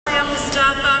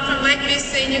Baillieu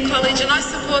Senior College, and I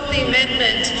support the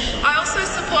amendment. I also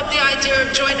support the idea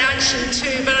of joint action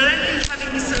too, but I don't think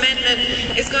having this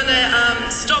amendment is going to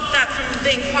stop that from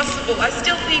being possible. I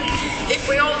still think if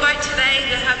we all vote today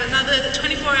to have another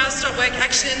 24-hour stop work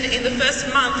action in the first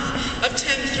month of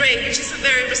term 3, which isn't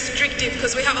very restrictive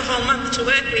because we have a whole month to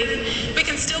work with, we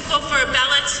can still call for a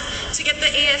ballot to get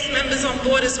the ES members on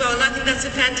board as well, and I think that's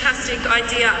a fantastic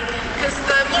idea, because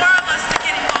the more of us that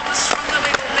get involved, the stronger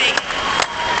we will be.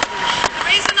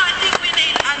 The reason I think we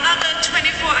need another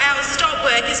 24-hour stop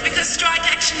work is because strike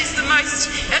action is the most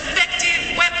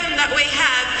effective weapon that we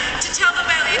have to tell the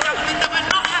Baillieu government that we're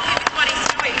not happy with what he's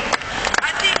doing.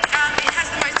 I think it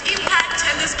has the most impact,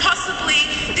 and there's possibly,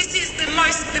 this is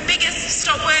the biggest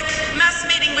stop work mass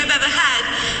meeting we've ever had,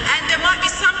 and there might be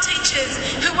some teachers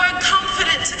who weren't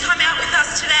confident to come out with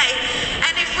us today,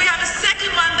 and if we have a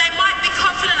second one, they might be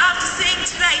confident after seeing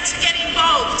today to get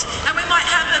involved, and we might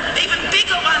have an even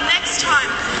bigger one next time.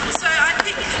 So I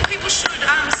think people should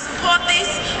support this.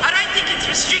 I don't think it's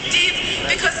restrictive,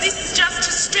 because this is just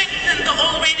to strengthen the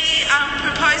already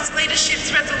proposed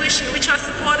leadership's resolution, which I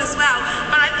support as well,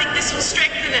 but I think this will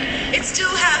strengthen it. It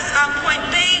still has point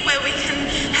B, where we can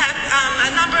have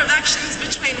a number of actions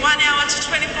between 1 hour to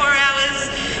 24 hours,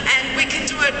 and we can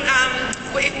do it,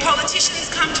 if politicians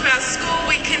come to our school,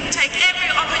 we can take every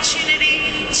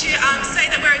opportunity to say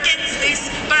that we're against this,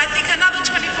 but I think another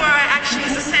 24-hour action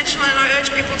is essential, and I urge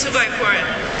people to vote for it.